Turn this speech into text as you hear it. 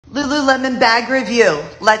Lululemon bag review.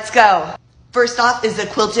 Let's go. First off is the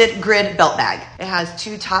quilted grid belt bag. It has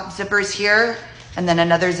two top zippers here and then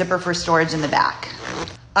another zipper for storage in the back.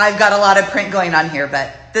 I've got a lot of print going on here,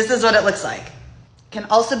 but this is what it looks like. Can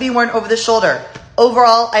also be worn over the shoulder.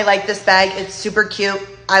 Overall, I like this bag. It's super cute.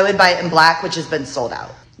 I would buy it in black, which has been sold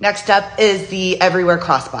out. Next up is the everywhere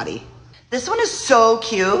crossbody. This one is so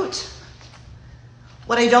cute.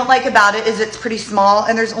 What I don't like about it is it's pretty small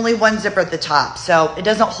and there's only one zipper at the top, so it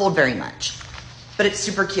doesn't hold very much, but it's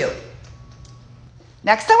super cute.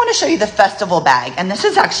 Next, I want to show you the festival bag, and this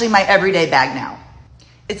is actually my everyday bag now.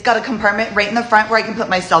 It's got a compartment right in the front where I can put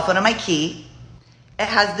my cell phone and my key. It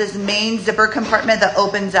has this main zipper compartment that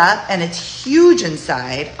opens up and it's huge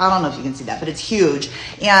inside. I don't know if you can see that, but it's huge.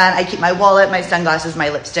 And I keep my wallet, my sunglasses, my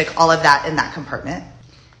lipstick, all of that in that compartment.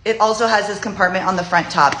 It also has this compartment on the front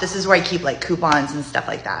top. This is where I keep like coupons and stuff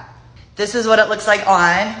like that. This is what it looks like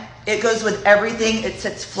on. It goes with everything. It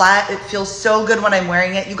sits flat. It feels so good when I'm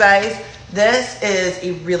wearing it, you guys. This is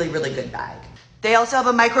a really, really good bag. They also have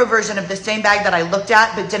a micro version of the same bag that I looked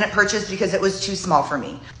at but didn't purchase because it was too small for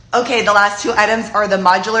me. Okay, the last two items are the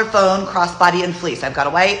modular phone, crossbody, and fleece. I've got a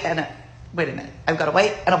white and a, wait a minute. I've got a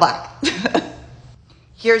white and a black.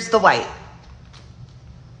 Here's the white.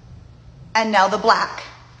 And now the black.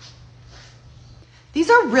 These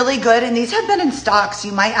are really good, and these have been in stock, so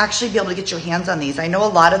you might actually be able to get your hands on these. I know a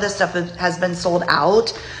lot of this stuff has been sold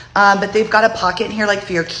out, but they've got a pocket in here like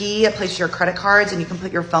for your key, a place for your credit cards, and you can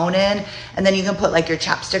put your phone in, and then you can put like your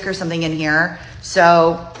chapstick or something in here.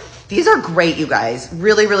 So these are great, you guys.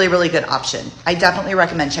 Really, really, really good option. I definitely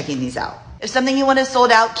recommend checking these out. If something you want is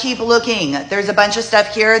sold out, keep looking. There's a bunch of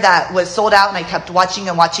stuff here that was sold out, and I kept watching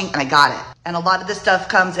and watching, and I got it. And a lot of this stuff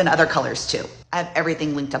comes in other colors too. I have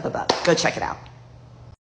everything linked up above. Go check it out.